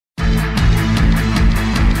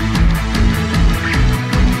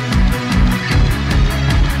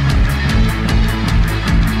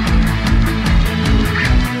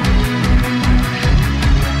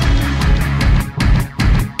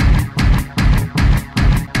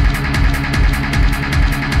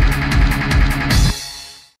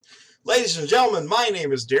Ladies and gentlemen, my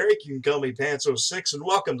name is Derek. You can call me Pants06, and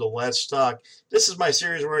welcome to Let's Talk. This is my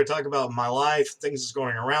series where I talk about my life, things that's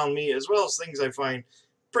going around me, as well as things I find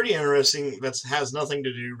pretty interesting that has nothing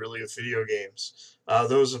to do really with video games.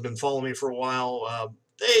 Those who have been following me for a while,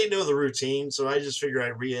 they know the routine, so I just figured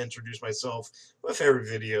I'd reintroduce myself with every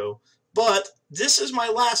video. But this is my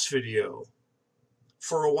last video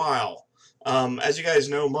for a while. As you guys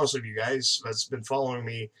know, most of you guys that's been following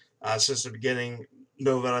me since the beginning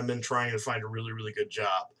know that I've been trying to find a really good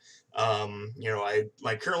job.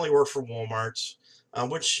 I currently work for Walmart,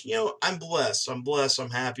 which, I'm blessed. I'm blessed. I'm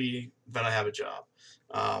happy that I have a job.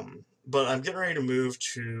 But I'm getting ready to move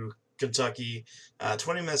to Kentucky,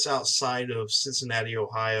 20 minutes outside of Cincinnati,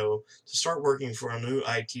 Ohio, to start working for a new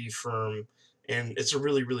IT firm. And it's a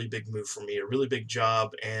really big move for me, a really big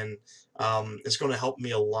job, and it's going to help me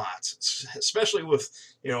a lot, especially with,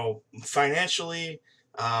 financially,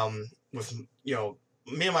 with,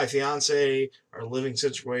 me and my fiance, our living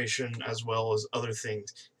situation, as well as other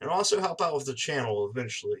things, and also help out with the channel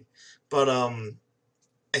eventually. But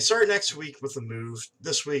I start next week with the move.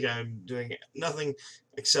 This week I'm doing nothing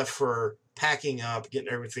except for packing up,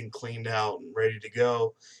 getting everything cleaned out and ready to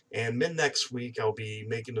go. And mid next week I'll be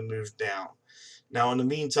making the move down. Now in the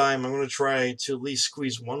meantime, I'm going to try to at least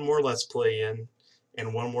squeeze one more Let's Play in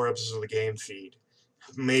and one more episode of the game feed.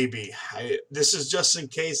 Maybe. This is just in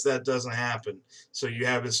case that doesn't happen. So you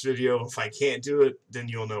have this video. If I can't do it, then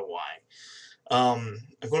you'll know why. I'm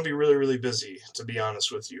going to be really busy, to be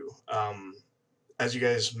honest with you. As you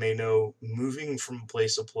guys may know, moving from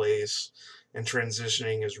place to place and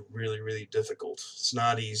transitioning is really difficult. It's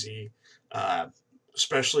not easy,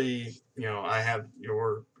 especially,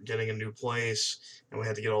 we're getting a new place and we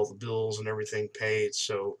had to get all the bills and everything paid,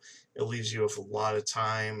 so it leaves you with a lot of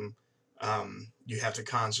time. You have to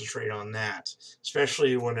concentrate on that,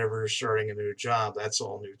 especially whenever you're starting a new job. That's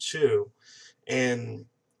all new too. And,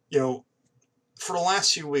 for the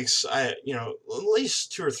last few weeks, at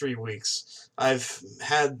least 2 or 3 weeks, I've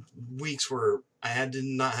had weeks where did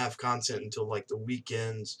not have content until like the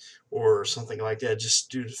weekends or something like that, just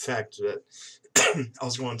due to the fact that I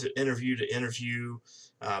was going to interview,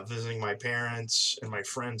 visiting my parents and my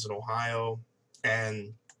friends in Ohio,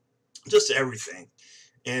 and just everything.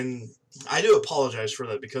 And I do apologize for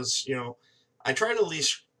that because, I try to at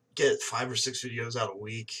least get 5 or 6 videos out a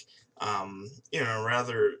week,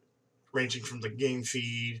 rather ranging from the game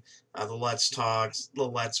feed, the Let's Talks, the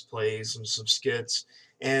Let's Plays, and some skits.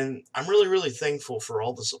 And I'm really thankful for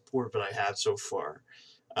all the support that I had so far.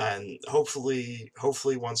 And hopefully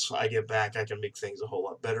once I get back, I can make things a whole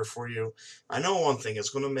lot better for you. I know one thing, it's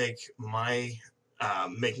going to make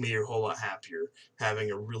me a whole lot happier,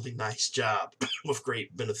 having a really nice job with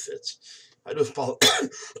great benefits. I do apologize.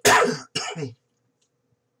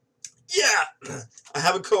 Yeah, I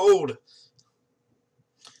have a cold.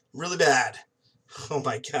 Really bad. Oh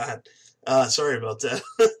my god. Sorry about that.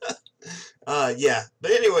 Yeah.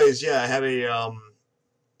 But anyways, yeah, I have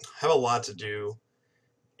a lot to do,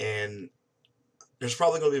 and there's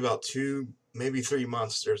probably going to be about 2, maybe 3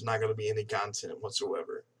 months. There's not going to be any content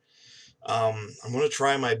whatsoever. I'm going to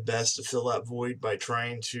try my best to fill that void by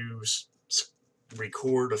trying to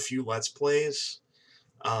record a few Let's Plays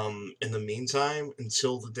in the meantime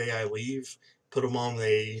until the day I leave. Put them on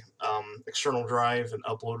the external drive and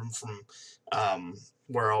upload them from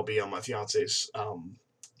where I'll be on my fiance's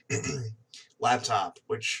laptop,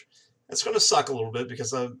 which it's going to suck a little bit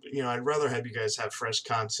because I'd rather have you guys have fresh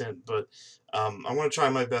content, but I'm going to try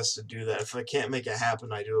my best to do that. If I can't make it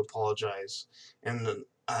happen, I do apologize. And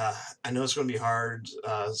I know it's going to be hard.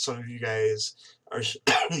 Some of you guys are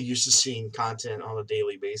used to seeing content on a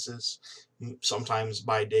daily basis, sometimes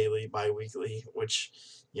bi-daily, bi-weekly, which,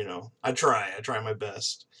 I try my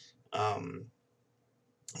best. But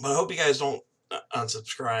I hope you guys don't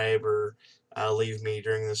unsubscribe or leave me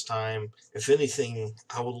during this time. If anything,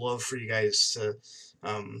 I would love for you guys to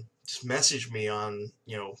just message me on,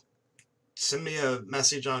 send me a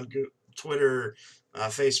message on Twitter,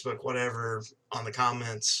 Facebook, whatever, on the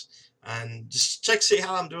comments, and just check, see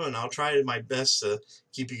how I'm doing. I'll try my best to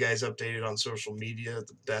keep you guys updated on social media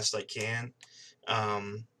the best I can.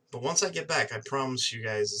 But once I get back, I promise you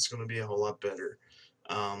guys it's going to be a whole lot better.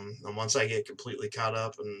 And once I get completely caught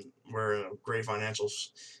up and we're in a great financial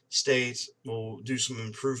state, we'll do some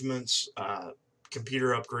improvements, computer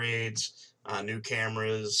upgrades, new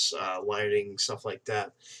cameras, lighting, stuff like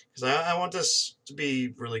that. Because I want this to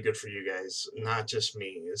be really good for you guys, not just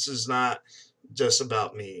me. This is not just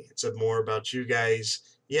about me. It's more about you guys.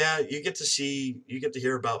 Yeah, you get to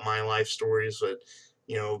hear about my life stories, but,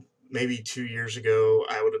 maybe 2 years ago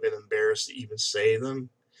I would have been embarrassed to even say them.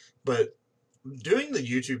 But doing the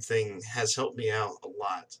YouTube thing has helped me out a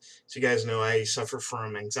lot. So you guys know I suffer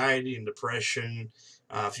from anxiety and depression.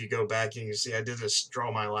 If you go back and you see I did this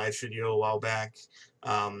Draw My Life video a while back.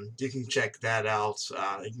 You can check that out.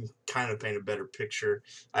 You can kind of paint a better picture.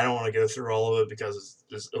 I don't want to go through all of it because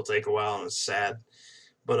it'll take a while and it's sad.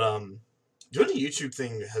 But doing the YouTube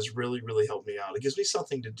thing has really helped me out. It gives me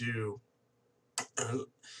something to do.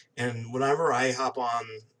 And whenever I hop on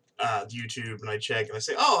YouTube and I check and I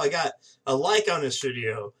say, oh, I got a like on this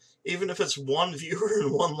video, even if it's one viewer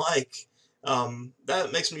and one like,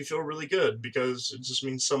 that makes me feel really good because it just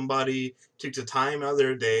means somebody took the time out of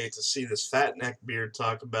their day to see this fat neckbeard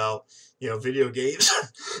talk about, video games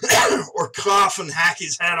or cough and hack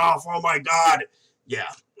his head off. Oh my God.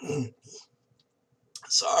 Yeah.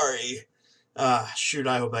 Sorry. Shoot,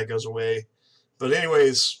 I hope that goes away. But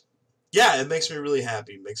anyways, yeah, it makes me really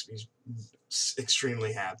happy. It makes me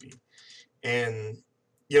extremely happy. And,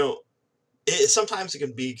 sometimes it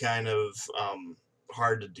can be kind of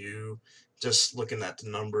hard to do just looking at the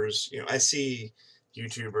numbers. I see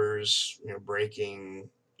YouTubers, breaking,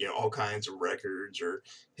 all kinds of records or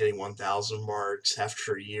hitting 1,000 marks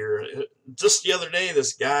after a year. Just the other day,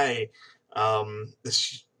 this guy,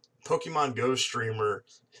 this Pokemon Go streamer,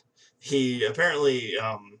 he apparently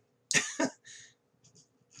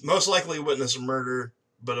most likely witnessed a murder,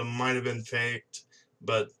 but it might have been faked.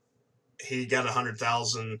 But he got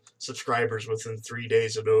 100,000 subscribers within 3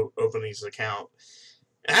 days of opening his account.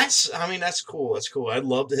 And that's cool. That's cool. I'd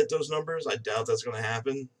love to hit those numbers. I doubt that's going to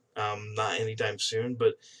happen. Not anytime soon.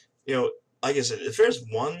 But like I said, if there's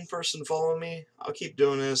one person following me, I'll keep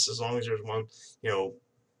doing this as long as there's one,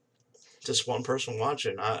 just one person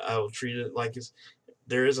watching. I will treat it like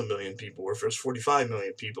there is a million people, or if there's 45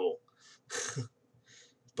 million people.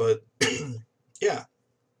 But yeah,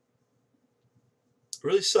 it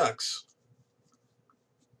really sucks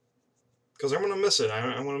because I'm gonna miss it.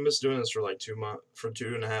 I'm gonna miss doing this for like 2 months, for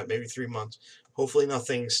 2.5, maybe 3 months. Hopefully,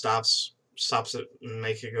 nothing stops it and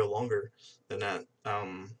make it go longer than that.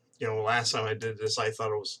 Last time I did this, I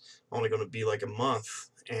thought it was only going to be like a month,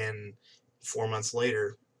 and 4 months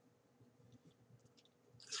later,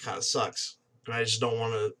 it kind of sucks. And I just don't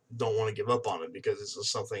want to give up on it because this is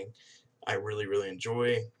something I really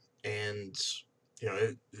enjoy, and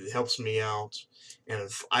it helps me out. And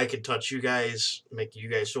if I could touch you guys, make you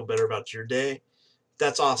guys feel better about your day,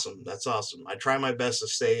 that's awesome. That's awesome. I try my best to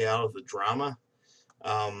stay out of the drama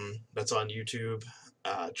that's on YouTube.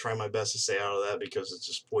 Try my best to stay out of that because it's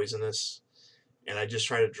just poisonous. And I just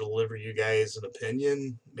try to deliver you guys an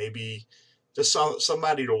opinion, maybe just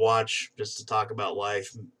somebody to watch, just to talk about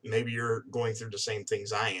life. Maybe you're going through the same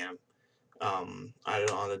things I am. On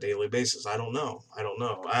a daily basis. I don't know.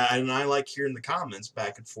 And I like hearing the comments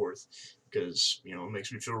back and forth because, it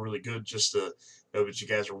makes me feel really good just to know that you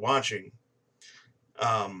guys are watching.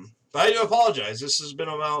 But I do apologize. This has been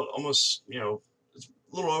about almost, it's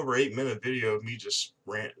a little over 8-minute video of me just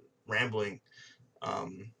rambling.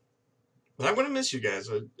 But I'm going to miss you guys.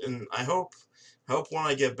 And I hope when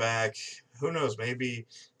I get back, who knows, maybe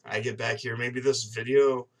I get back here, maybe this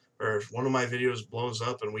video or one of my videos blows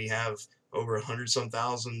up and we have over 100-some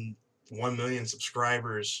thousand, 1 million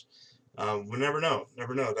subscribers. We never know.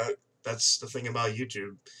 That's the thing about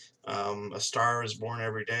YouTube. A star is born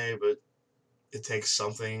every day, but it takes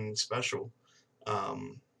something special.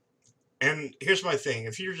 And here's my thing: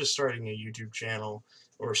 if you're just starting a YouTube channel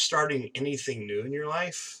or starting anything new in your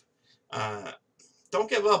life, don't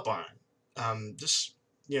give up on it. Just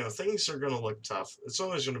things are gonna look tough. It's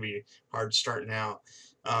always gonna be hard starting out.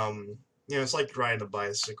 It's like riding a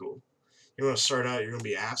bicycle. You want to start out, you're going to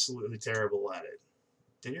be absolutely terrible at it.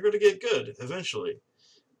 Then you're going to get good eventually.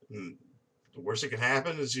 And the worst that can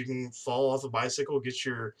happen is you can fall off a bicycle, get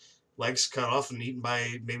your legs cut off and eaten by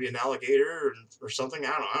maybe an alligator or something.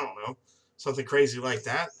 I don't know. Something crazy like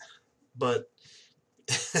that. But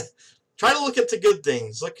try to look at the good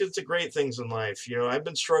things. Look at the great things in life. I've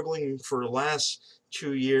been struggling for the last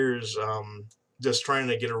 2 years, just trying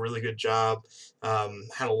to get a really good job.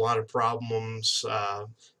 Had a lot of problems,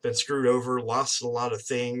 been screwed over, lost a lot of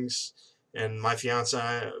things, and my fiance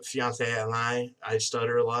and I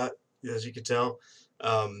stutter a lot, as you can tell.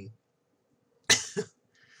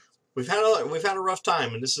 We've had a rough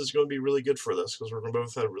time, and this is going to be really good for us because we're going to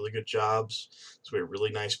both have really good jobs. It's going to be a really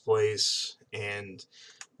nice place, and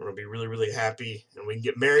we're going to be really happy, and we can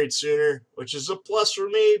get married sooner, which is a plus for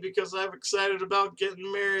me because I'm excited about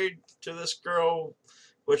getting married to this girl,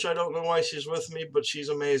 which I don't know why she's with me, but she's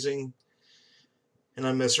amazing, and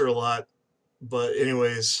I miss her a lot. But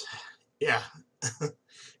anyways, yeah.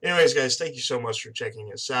 Anyways, guys, thank you so much for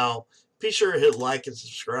checking us out. Be sure to hit like and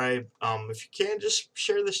subscribe. If you can, just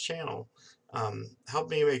share this channel. Help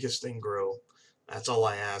me make this thing grow. That's all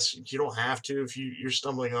I ask. You don't have to if you're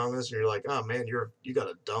stumbling on this and you're like, oh man, you got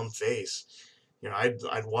a dumb face.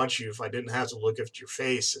 I'd watch you if I didn't have to look at your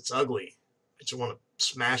face. It's ugly. I just want to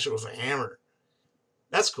smash it with a hammer.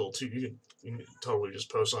 That's cool too. You can totally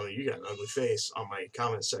just post on it. You got an ugly face on my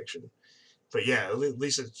comment section. But yeah, at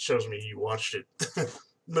least it shows me you watched it.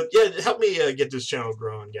 But yeah, help me get this channel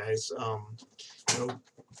growing, guys. You know,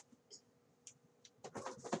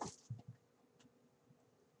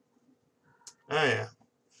 oh yeah.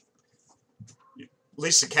 At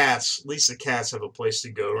least the cats have a place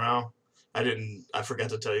to go now. I forgot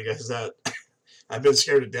to tell you guys that. I've been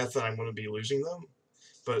scared to death that I'm going to be losing them.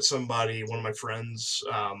 But one of my friends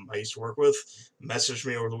I used to work with, messaged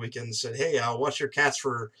me over the weekend and said, hey, I'll watch your cats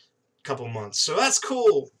for a couple months. So that's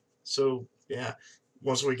cool. So, yeah,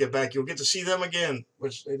 once we get back, you'll get to see them again,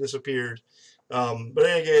 which they disappeared. But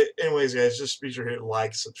anyways, guys, just be sure to hit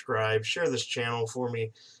like, subscribe, share this channel for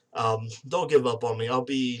me. Don't give up on me. I'll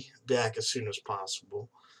be back as soon as possible.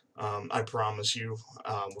 I promise you,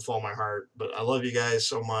 with all my heart. But I love you guys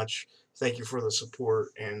so much. Thank you for the support,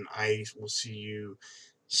 and I will see you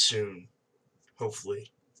soon.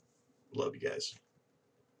 Hopefully. Love you guys.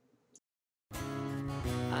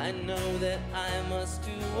 I know that I must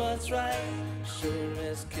do what's right. Sure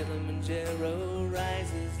as Kilimanjaro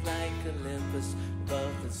rises like Olympus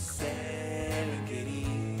above the Serengeti.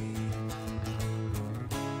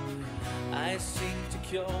 I seek to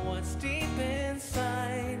cure what's deep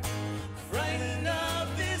inside.